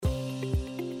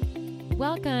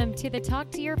Welcome to the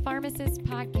Talk to Your Pharmacist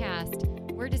podcast.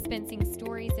 We're dispensing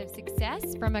stories of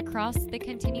success from across the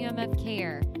continuum of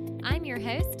care. I'm your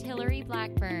host, Hillary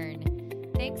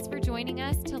Blackburn. Thanks for joining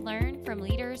us to learn from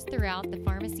leaders throughout the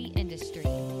pharmacy industry.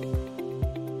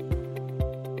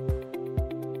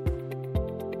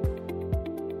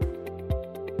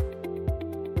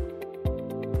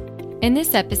 In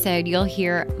this episode, you'll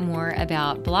hear more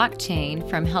about blockchain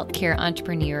from healthcare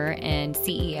entrepreneur and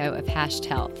CEO of Hashed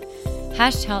Health.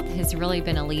 Hashed Health has really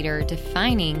been a leader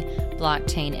defining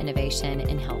blockchain innovation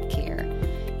in healthcare.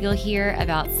 You'll hear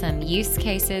about some use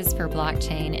cases for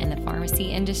blockchain in the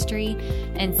pharmacy industry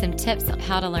and some tips on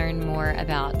how to learn more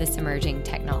about this emerging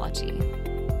technology.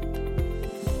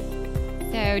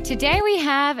 So today we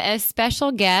have a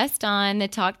special guest on the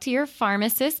Talk to Your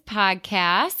Pharmacist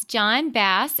podcast. John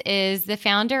Bass is the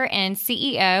founder and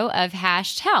CEO of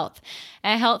Hashed Health,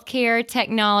 a healthcare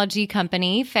technology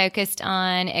company focused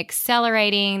on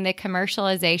accelerating the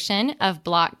commercialization of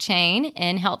blockchain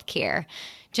in healthcare.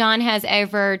 John has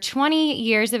over 20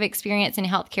 years of experience in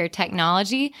healthcare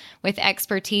technology with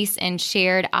expertise in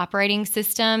shared operating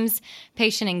systems,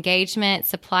 patient engagement,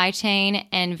 supply chain,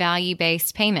 and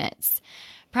value-based payments.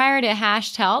 Prior to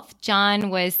Hashed Health, John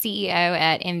was CEO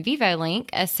at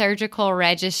InVivoLink, a surgical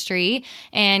registry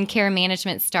and care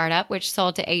management startup, which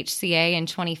sold to HCA in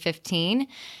 2015.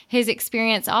 His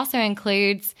experience also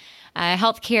includes a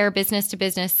healthcare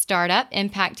business-to-business startup,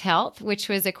 Impact Health, which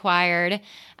was acquired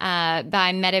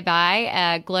by Medibuy,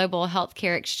 a global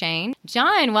healthcare exchange.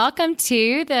 John, welcome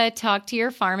to the Talk to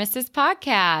Your Pharmacist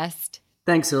podcast.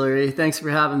 Thanks, Hillary. Thanks for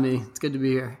having me. It's good to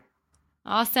be here.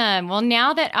 Awesome. Well,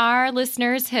 now that our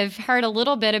listeners have heard a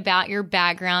little bit about your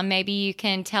background, maybe you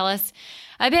can tell us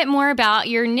a bit more about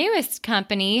your newest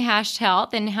company, Hashed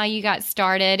Health, and how you got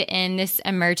started in this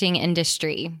emerging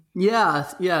industry.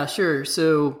 Yeah, sure.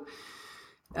 So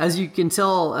as you can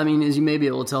tell, as you may be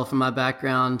able to tell from my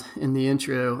background in the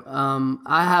intro,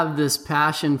 I have this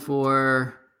passion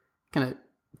for kind of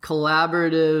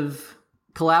collaboration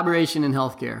in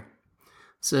healthcare.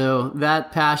 So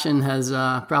that passion has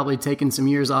probably taken some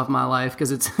years off my life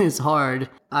because it's hard.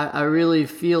 I really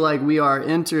feel like we are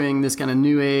entering this kind of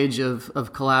new age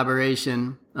of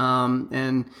collaboration,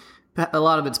 and a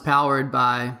lot of it's powered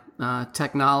by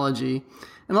technology,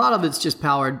 and a lot of it's just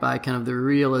powered by kind of the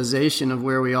realization of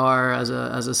where we are as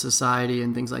a society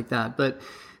and things like that. But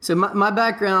so my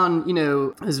background,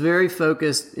 is very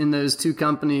focused in those two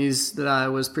companies that I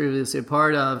was previously a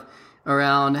part of,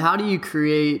 around how do you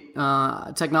create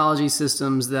technology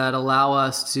systems that allow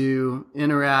us to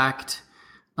interact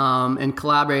and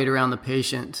collaborate around the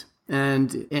patient,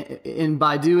 and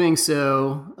by doing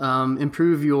so,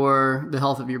 improve the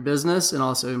health of your business and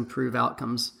also improve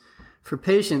outcomes for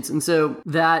patients. And so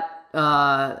that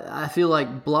I feel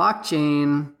like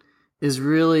blockchain is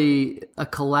really a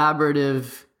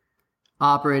collaborative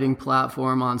operating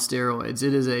platform on steroids.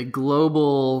 It is a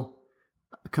global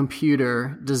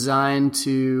computer designed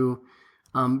to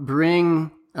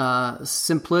bring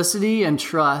simplicity and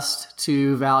trust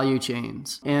to value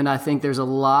chains. And I think there's a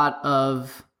lot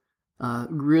of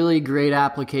really great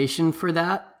application for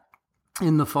that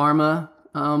in the pharma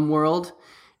world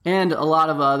and a lot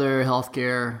of other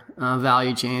healthcare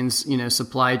value chains,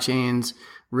 supply chains,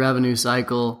 revenue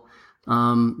cycle,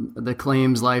 the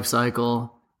claims life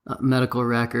cycle, medical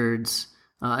records,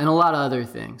 and a lot of other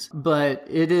things. But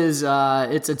it's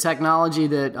a technology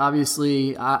that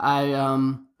obviously I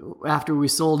after we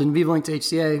sold InVivoLink to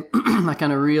HCA, I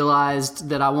kind of realized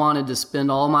that I wanted to spend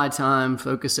all my time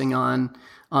focusing on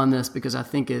this because I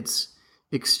think it's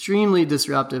extremely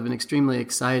disruptive and extremely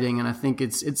exciting. And I think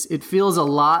it feels a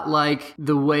lot like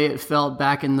the way it felt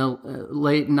back in the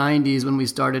late 90s when we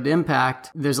started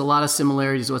Impact. There's a lot of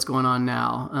similarities to what's going on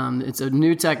now. It's a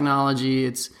new technology.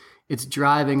 It's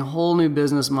driving whole new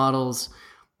business models,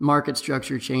 market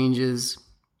structure changes,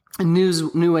 and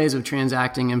new ways of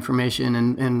transacting information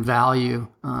and value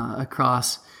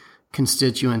across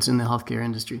constituents in the healthcare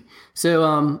industry.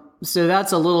 So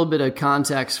that's a little bit of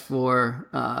context for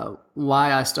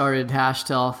why I started Hashed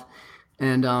Health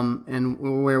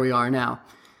and where we are now.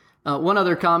 One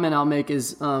other comment I'll make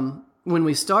is when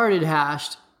we started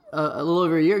Hashed a little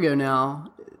over a year ago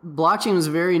now, blockchain was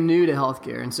very new to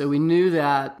healthcare. And so we knew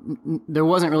that there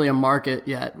wasn't really a market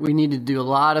yet. We needed to do a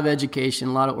lot of education,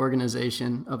 a lot of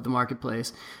organization of the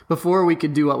marketplace before we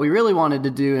could do what we really wanted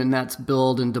to do, and that's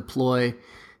build and deploy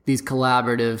these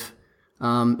collaborative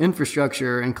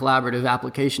infrastructure and collaborative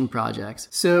application projects.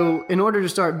 So in order to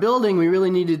start building, we really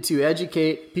needed to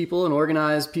educate people and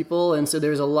organize people. And so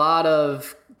there's a lot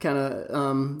of kind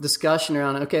of discussion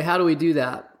around, okay, how do we do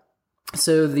that?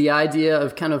 So the idea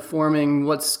of kind of forming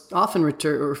what's often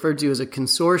referred to as a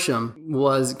consortium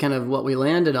was kind of what we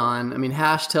landed on. I mean,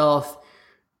 Hashed Health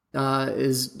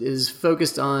is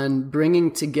focused on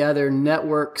bringing together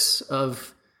networks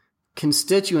of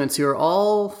constituents who are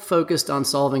all focused on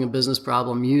solving a business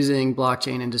problem using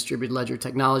blockchain and distributed ledger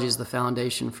technology as the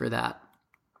foundation for that.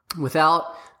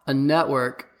 Without a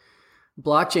network,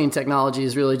 blockchain technology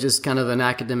is really just kind of an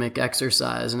academic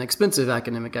exercise, an expensive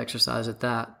academic exercise at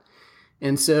that.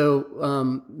 And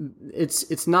so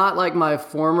it's not like my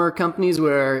former companies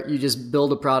where you just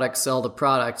build a product, sell the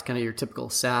product, kind of your typical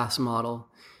SaaS model.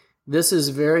 This is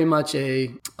very much a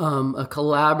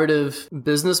collaborative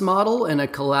business model and a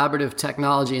collaborative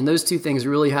technology, and those two things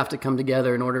really have to come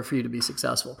together in order for you to be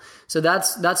successful. So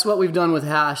that's what we've done with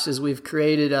Hash. Is we've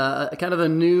created a kind of a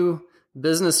new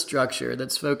business structure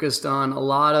that's focused on a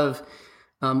lot of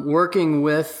working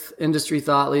with industry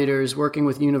thought leaders, working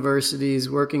with universities,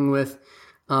 working with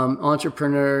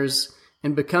entrepreneurs,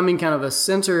 and becoming kind of a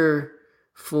center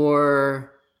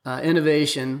for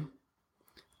innovation.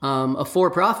 A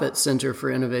for-profit center for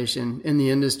innovation in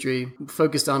the industry,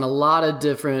 focused on a lot of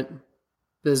different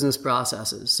business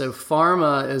processes. So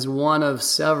pharma is one of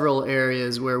several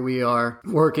areas where we are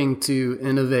working to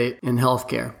innovate in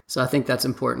healthcare. So I think that's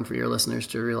important for your listeners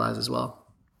to realize as well.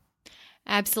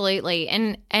 Absolutely.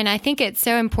 And I think it's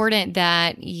so important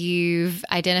that you've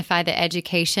identified that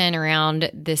education around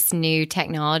this new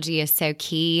technology is so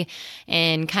key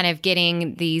in kind of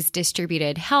getting these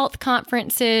distributed health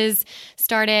conferences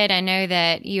started. I know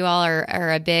that you all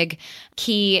are a big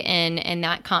key in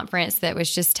that conference that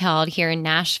was just held here in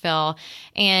Nashville.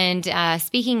 And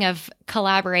speaking of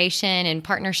collaboration and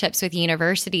partnerships with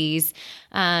universities,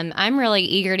 I'm really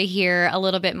eager to hear a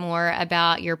little bit more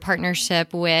about your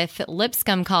partnership with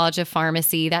Lipscomb College of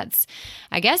Pharmacy. That's,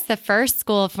 I guess, the first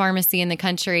school of pharmacy in the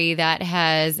country that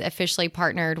has officially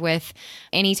partnered with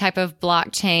any type of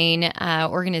blockchain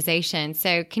organization.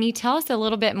 So can you tell us a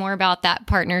little bit more about that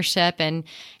partnership and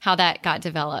how that got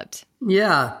developed?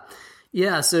 Yeah.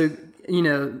 So,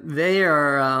 they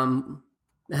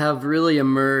have really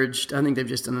emerged. I think they've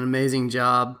just done an amazing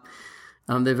job.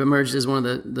 They've emerged as one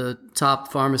of the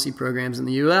top pharmacy programs in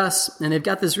the U.S., and they've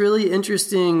got this really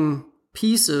interesting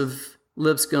piece of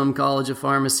Lipscomb College of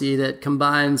Pharmacy that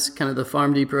combines kind of the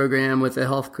PharmD program with a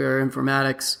healthcare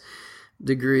informatics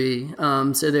degree.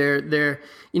 So they're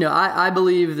I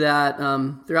believe that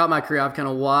throughout my career, I've kind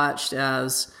of watched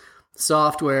as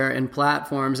software and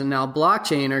platforms and now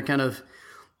blockchain are kind of,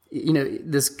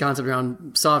 this concept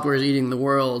around software is eating the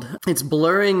world. It's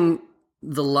blurring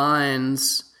the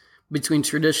lines between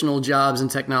traditional jobs and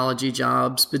technology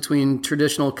jobs, between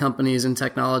traditional companies and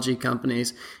technology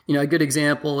companies. A good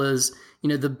example is,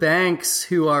 the banks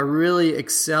who are really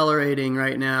accelerating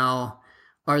right now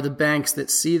are the banks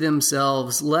that see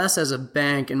themselves less as a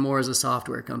bank and more as a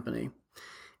software company.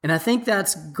 And I think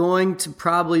that's going to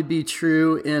probably be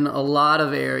true in a lot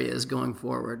of areas going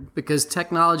forward because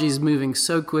technology is moving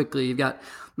so quickly. You've got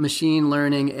machine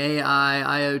learning, AI,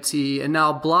 IoT, and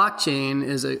now blockchain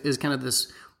is kind of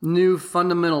this new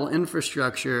fundamental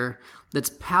infrastructure that's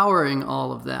powering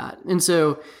all of that. And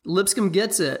so Lipscomb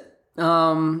gets it.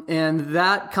 And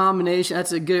that combination,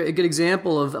 that's a good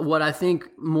example of what I think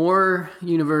more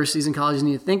universities and colleges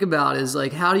need to think about is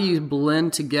like, how do you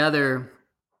blend together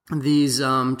these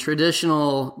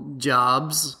traditional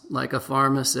jobs, like a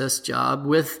pharmacist job,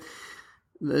 with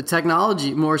the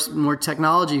technology, more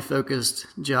technology-focused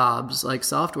jobs like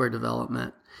software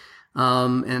development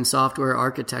and software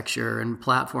architecture and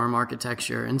platform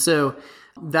architecture. And so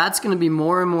that's going to be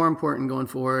more and more important going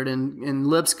forward. And in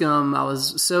Lipscomb, I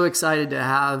was so excited to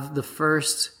have the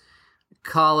first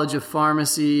College of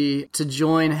Pharmacy to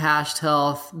join Hashed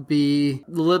Health be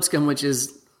Lipscomb, which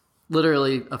is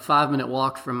literally a 5-minute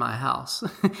walk from my house.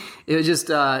 It was just,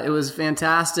 it was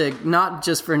fantastic, not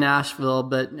just for Nashville,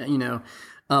 but,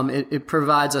 it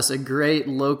provides us a great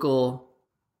local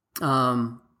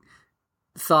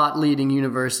thought-leading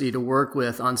university to work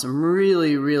with on some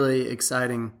really, really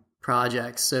exciting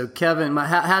projects. So Kevin, my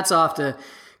hats off to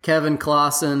Kevin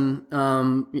Clausen,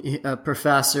 a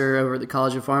professor over at the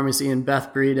College of Pharmacy, and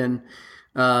Beth Breeden,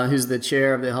 who's the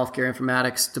chair of the healthcare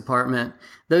informatics department.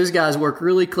 Those guys work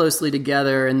really closely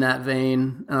together in that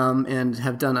vein and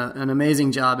have done an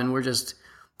amazing job. And we're just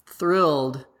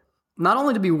thrilled not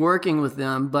only to be working with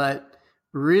them, but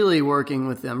really working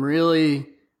with them, really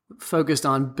focused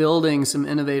on building some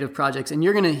innovative projects. And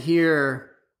you're going to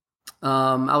hear,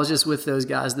 I was just with those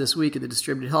guys this week at the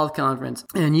Distributed Health Conference,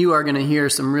 and you are going to hear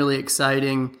some really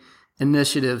exciting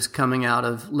initiatives coming out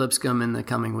of Lipscomb in the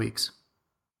coming weeks.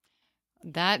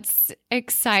 That's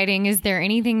exciting. Is there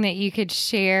anything that you could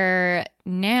share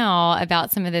now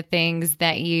about some of the things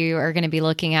that you are going to be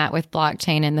looking at with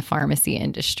blockchain in the pharmacy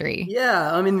industry?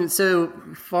 Yeah, I mean, so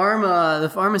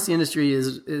the pharmacy industry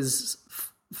is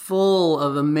full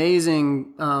of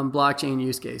amazing blockchain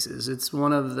use cases. It's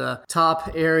one of the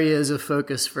top areas of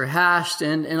focus for Hashed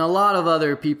and a lot of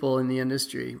other people in the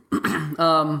industry.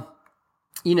 And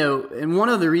one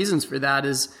of the reasons for that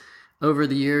is over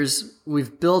the years,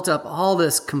 we've built up all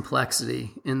this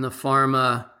complexity in the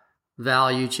pharma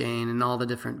value chain and all the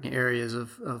different areas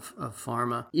of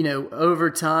pharma. Over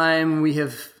time, we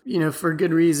have, for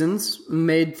good reasons,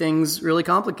 made things really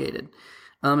complicated.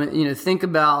 Think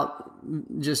about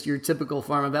just your typical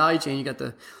pharma value chain. You got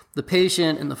the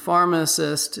patient and the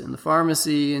pharmacist and the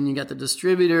pharmacy, and you got the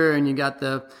distributor, and you got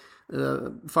the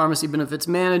pharmacy benefits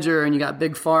manager, and you got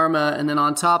big pharma. And then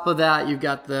on top of that, you've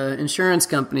got the insurance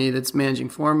company that's managing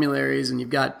formularies, and you've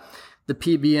got the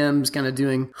PBMs kind of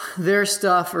doing their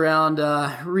stuff around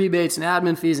rebates and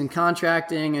admin fees and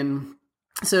contracting. And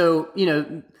so,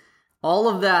 all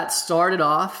of that started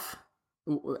off,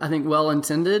 I think,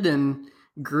 well-intended and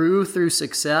grew through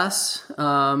success,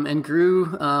 and grew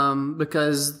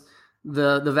because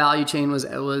the value chain was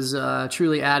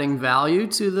truly adding value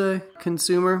to the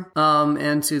consumer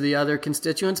and to the other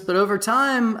constituents. But over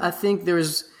time, I think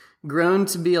there's grown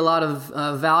to be a lot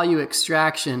of value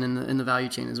extraction in the value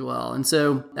chain as well. And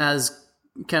so as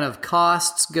kind of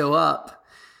costs go up,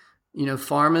 the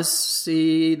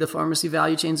pharmacy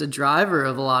value chain is a driver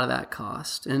of a lot of that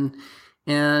cost, and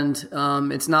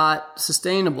it's not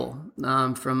sustainable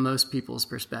from most people's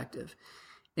perspective.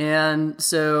 And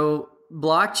so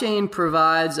blockchain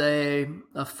provides a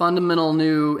fundamental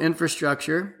new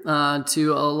infrastructure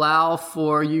to allow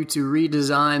for you to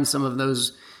redesign some of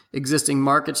those existing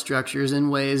market structures in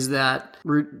ways that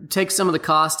takes some of the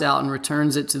cost out and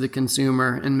returns it to the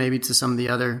consumer and maybe to some of the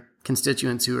other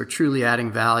constituents who are truly adding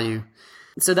value.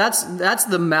 So that's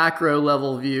the macro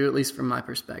level view, at least from my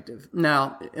perspective.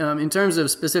 Now, in terms of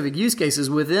specific use cases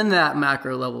within that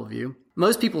macro level view,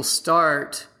 most people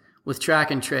start with track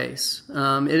and trace.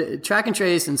 Track and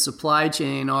trace and supply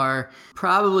chain are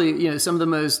probably some of the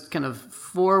most kind of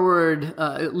forward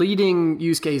leading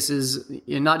use cases,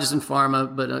 not just in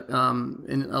pharma, but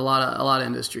in a lot of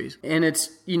industries. And it's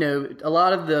a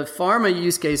lot of the pharma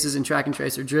use cases in track and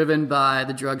trace are driven by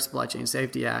the Drug Supply Chain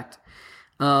Safety Act.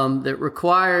 That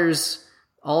requires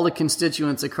all the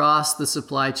constituents across the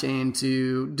supply chain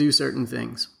to do certain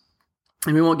things.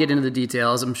 And we won't get into the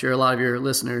details. I'm sure a lot of your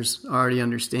listeners already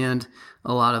understand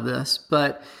a lot of this.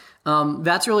 But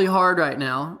that's really hard right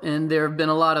now. And there have been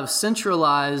a lot of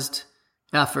centralized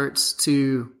efforts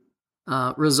to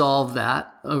resolve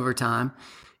that over time.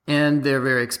 And they're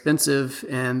very expensive,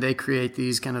 and they create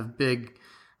these kind of big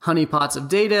honeypots of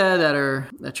data that are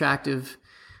attractive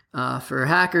for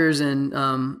hackers, and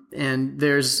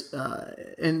there's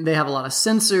and they have a lot of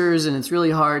sensors, and it's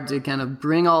really hard to kind of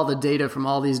bring all the data from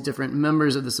all these different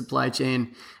members of the supply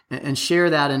chain and share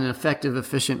that in an effective,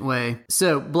 efficient way.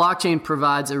 So blockchain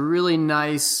provides a really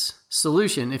nice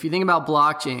solution. If you think about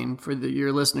blockchain, for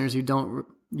your listeners who don't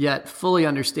yet fully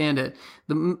understand it,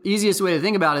 the easiest way to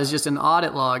think about it is just an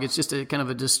audit log. It's just a kind of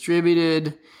a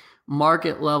distributed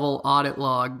market level audit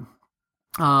log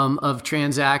of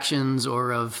transactions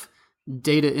or of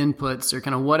data inputs or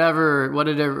kind of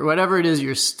whatever it is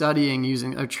you're studying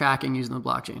using or tracking using the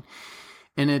blockchain.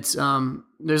 And it's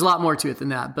there's a lot more to it than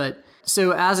that. But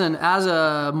so as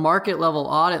a market level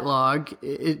audit log,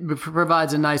 it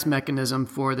provides a nice mechanism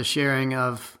for the sharing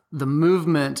of the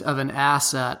movement of an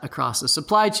asset across the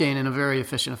supply chain in a very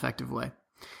efficient, effective way.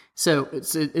 So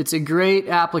it's a great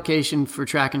application for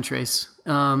track and trace,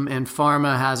 and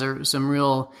pharma has some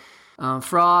real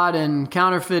fraud and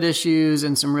counterfeit issues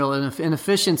and some real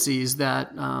inefficiencies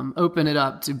that open it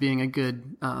up to being a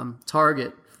good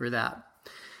target for that.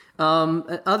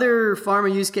 Other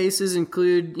pharma use cases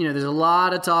include, there's a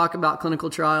lot of talk about clinical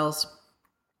trials,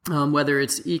 whether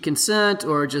it's e-consent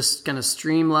or just kind of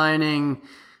streamlining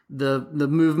the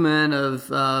movement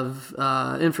of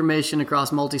information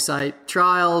across multi-site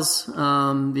trials,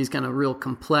 these kind of real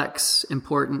complex,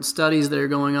 important studies that are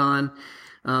going on.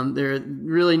 There are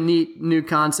really neat new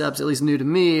concepts, at least new to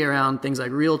me, around things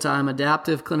like real-time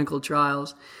adaptive clinical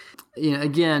trials.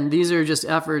 Again, these are just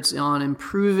efforts on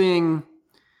improving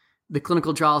the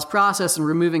clinical trials process and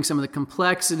removing some of the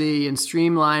complexity and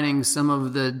streamlining some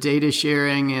of the data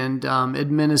sharing and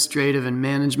administrative and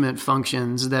management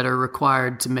functions that are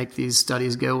required to make these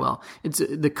studies go well. It's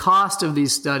the cost of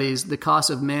these studies, the cost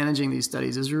of managing these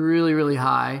studies is really, really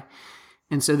high.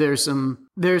 And so there's some,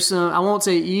 I won't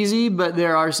say easy, but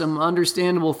there are some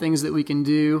understandable things that we can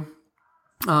do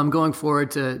going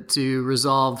forward to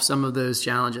resolve some of those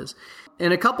challenges.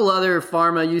 And a couple other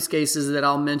pharma use cases that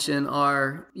I'll mention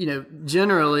are,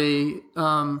 generally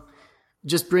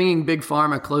just bringing big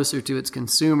pharma closer to its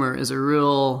consumer is a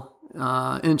real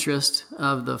interest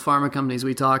of the pharma companies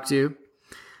we talk to.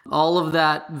 All of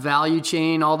that value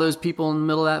chain, all those people in the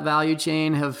middle of that value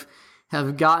chain have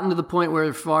gotten to the point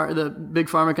where the big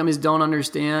pharma companies don't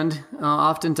understand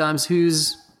oftentimes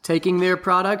who's taking their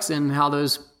products and how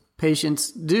those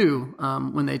patients do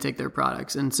when they take their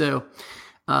products. And so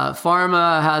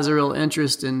pharma has a real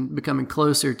interest in becoming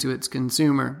closer to its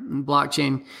consumer. And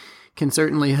blockchain can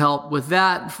certainly help with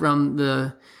that from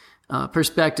the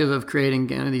perspective of creating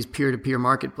kind of these peer-to-peer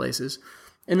marketplaces.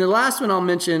 And the last one I'll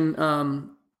mention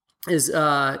is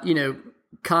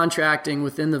contracting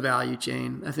within the value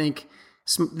chain. I think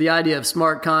the idea of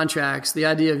smart contracts, the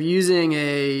idea of using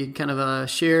a kind of a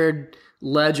shared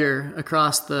ledger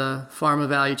across the pharma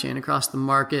value chain, across the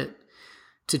market,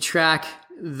 to track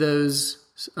those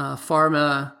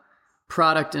pharma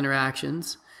product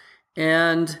interactions,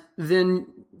 and then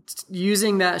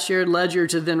using that shared ledger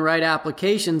to then write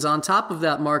applications on top of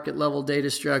that market level data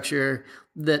structure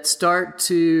that start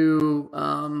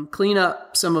to clean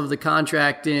up some of the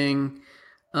contracting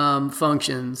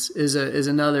functions is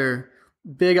another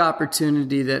big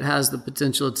opportunity that has the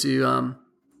potential to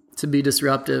be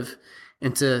disruptive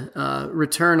and to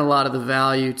return a lot of the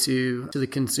value to the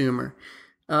consumer.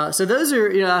 So those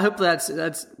are, I hope that's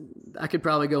I could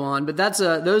probably go on, but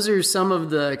those are some of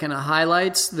the kind of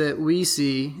highlights that we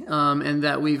see and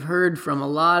that we've heard from a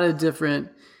lot of different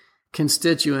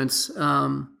constituents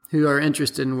who are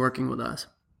interested in working with us.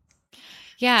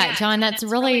 Yeah, John, that's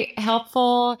really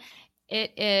helpful.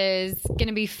 It is going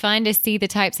to be fun to see the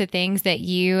types of things that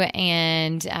you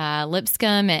and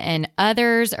Lipscomb and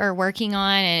others are working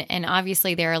on. And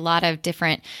obviously, there are a lot of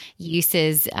different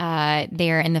uses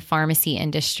there in the pharmacy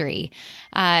industry.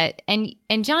 And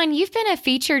John, you've been a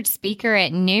featured speaker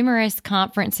at numerous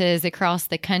conferences across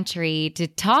the country to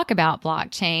talk about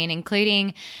blockchain,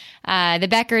 including the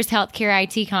Becker's Healthcare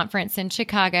IT Conference in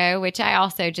Chicago, which I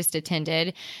also just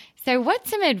attended. So what's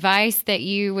some advice that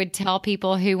you would tell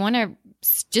people who want to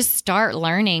just start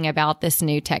learning about this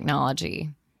new technology?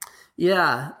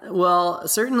 Yeah, well,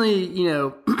 certainly,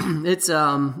 it's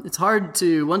hard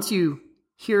to, once you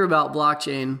hear about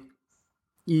blockchain,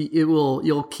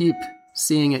 you'll keep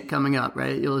seeing it coming up,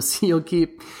 right? You'll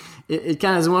keep, it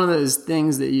kind of is one of those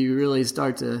things that you really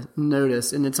start to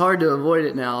notice, and it's hard to avoid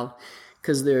it now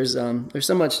because there's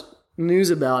so much news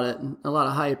about it and a lot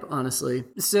of hype, honestly.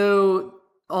 So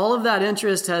all of that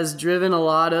interest has driven a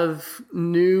lot of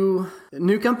new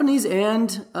companies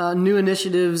and new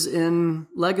initiatives in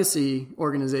legacy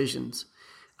organizations.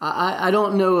 I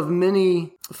don't know of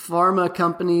many pharma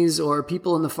companies or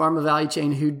people in the pharma value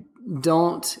chain who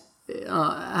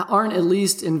aren't at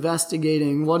least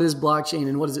investigating what is blockchain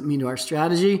and what does it mean to our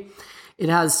strategy. It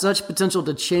has such potential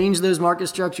to change those market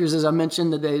structures, as I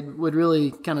mentioned, that they would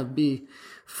really kind of be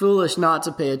foolish not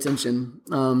to pay attention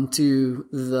to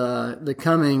the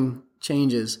coming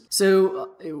changes.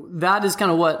 So that is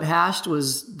kind of what Hashed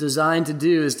was designed to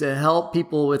do, is to help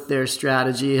people with their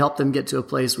strategy, help them get to a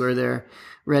place where they're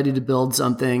ready to build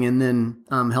something, and then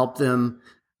help them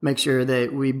make sure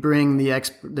that we bring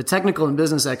the technical and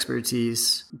business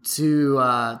expertise to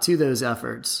those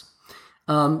efforts.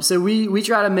 So we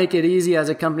try to make it easy as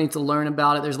a company to learn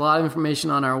about it. There's a lot of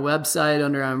information on our website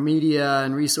under our media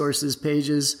and resources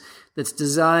pages that's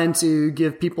designed to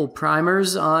give people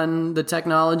primers on the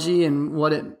technology and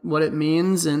what it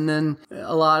means. And then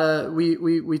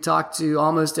we talk to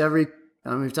almost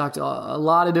we've talked to a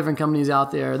lot of different companies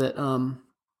out there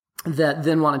that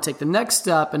then want to take the next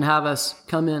step and have us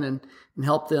come in and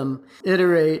help them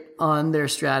iterate on their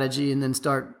strategy and then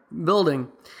start building.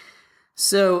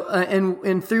 So,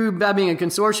 and through being a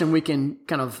consortium, we can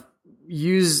kind of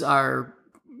use our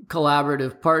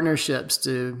collaborative partnerships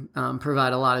to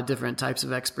provide a lot of different types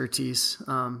of expertise.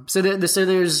 So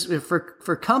there's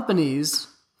for companies,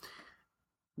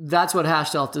 that's what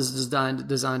Hashed Health is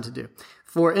designed to do.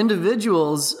 For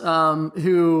individuals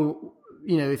who,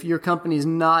 if your company is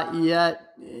not yet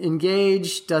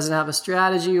engaged, doesn't have a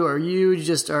strategy, or you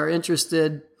just are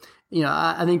interested,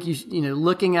 I think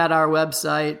looking at our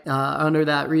website under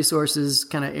that resources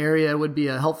kind of area would be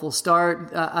a helpful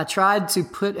start. I tried to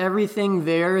put everything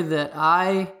there that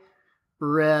I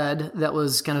read that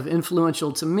was kind of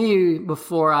influential to me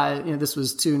before this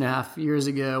was 2.5 years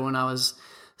ago when I was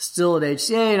still at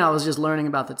HCA and I was just learning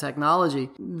about the technology.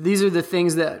 These are the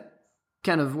things that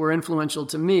kind of were influential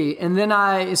to me. And then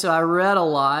I read a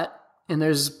lot And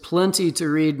there's plenty to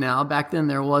read now. Back then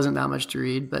there wasn't that much to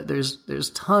read, but there's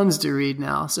tons to read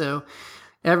now. So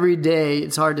every day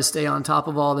it's hard to stay on top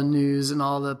of all the news and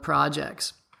all the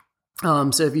projects.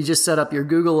 So if you just set up your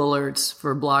Google alerts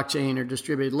for blockchain or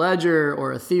distributed ledger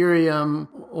or Ethereum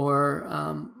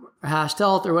or Hashed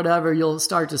Health or whatever, you'll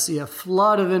start to see a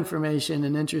flood of information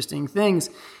and interesting things.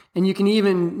 And you can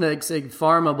even like say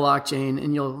pharma blockchain,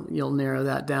 and you'll narrow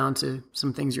that down to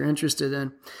some things you're interested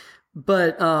in.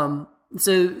 But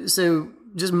so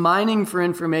just mining for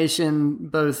information,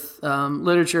 both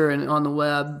literature and on the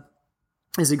web,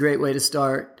 is a great way to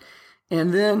start.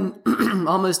 And then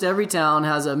almost every town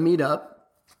has a meetup.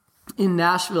 In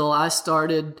Nashville, I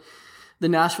started the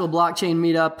Nashville Blockchain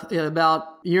Meetup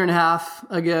about a year and a half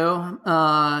ago.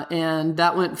 And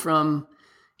that went from,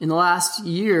 in the last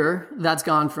year, that's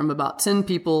gone from about 10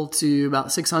 people to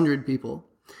about 600 people.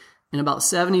 And about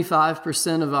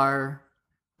 75% of our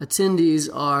attendees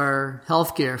are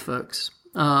healthcare folks.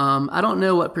 I don't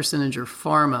know what percentage are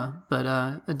pharma, but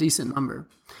a decent number.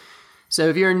 So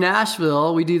if you're in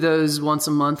Nashville, we do those once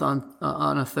a month on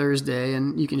a Thursday,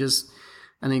 and you can just,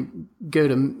 I think, go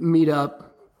to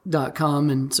meetup.com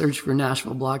and search for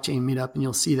Nashville Blockchain Meetup, and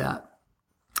you'll see that.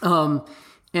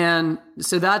 And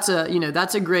so that's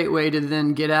a great way to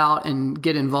then get out and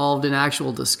get involved in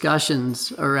actual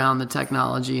discussions around the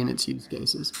technology and its use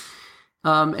cases.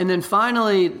 And then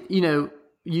finally,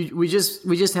 we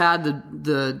just had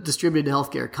the Distributed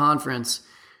Healthcare Conference,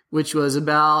 which was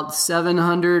about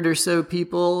 700 or so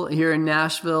people here in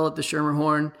Nashville at the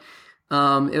Schermerhorn.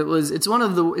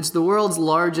 It's the world's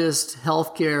largest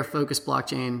healthcare focused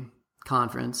blockchain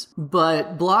conference,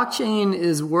 but blockchain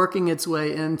is working its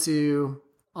way into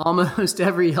almost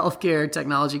every healthcare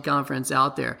technology conference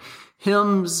out there.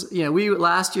 HIMSS,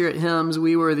 last year at HIMSS,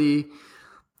 we were the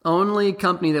only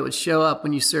company that would show up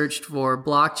when you searched for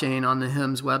blockchain on the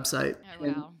HIMSS website. Oh,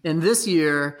 wow. And this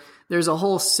year, there's a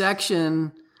whole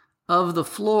section of the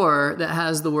floor that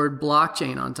has the word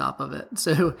blockchain on top of it.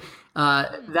 So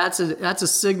that's a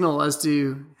signal as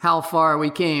to how far we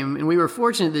came. And we were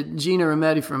fortunate that Gina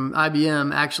Rometty from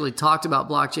IBM actually talked about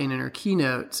blockchain in her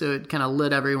keynote, so it kind of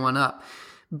lit everyone up.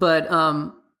 But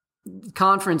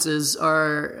conferences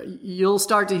you'll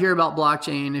start to hear about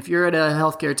blockchain. If you're at a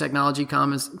healthcare technology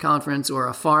conference or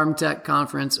a farm tech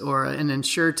conference or an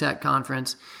InsurTech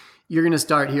conference, you're going to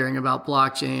start hearing about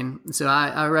blockchain. So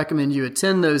I recommend you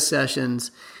attend those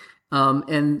sessions.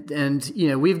 And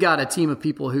we've got a team of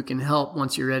people who can help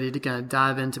once you're ready to kind of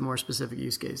dive into more specific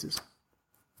use cases.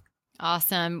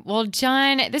 Awesome. Well,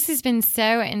 John, this has been so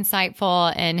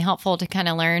insightful and helpful to kind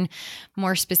of learn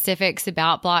more specifics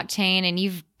about blockchain. And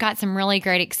you've got some really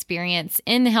great experience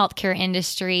in the healthcare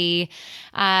industry.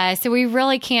 So we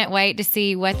really can't wait to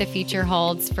see what the future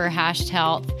holds for Hashed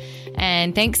Health.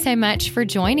 And thanks so much for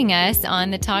joining us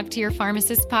on the Talk to Your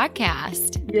Pharmacist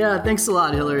podcast. Yeah, thanks a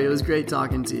lot, Hillary. It was great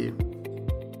talking to you.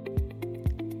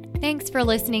 Thanks for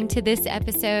listening to this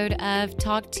episode of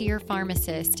Talk to Your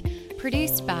Pharmacist,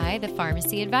 produced by the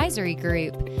Pharmacy Advisory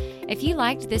Group. If you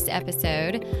liked this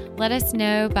episode, let us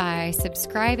know by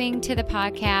subscribing to the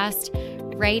podcast,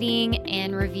 rating,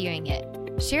 and reviewing it.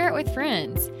 Share it with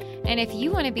friends. And if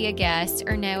you want to be a guest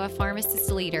or know a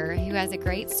pharmacist leader who has a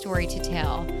great story to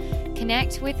tell,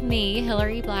 connect with me,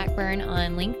 Hillary Blackburn,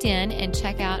 on LinkedIn and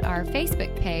check out our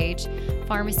Facebook page,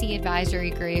 Pharmacy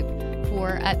Advisory Group,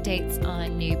 for updates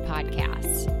on new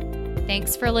podcasts.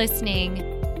 Thanks for listening.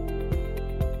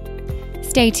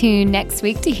 Stay tuned next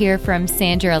week to hear from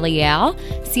Sandra Liel,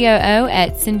 COO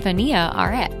at Sinfonia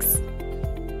RX.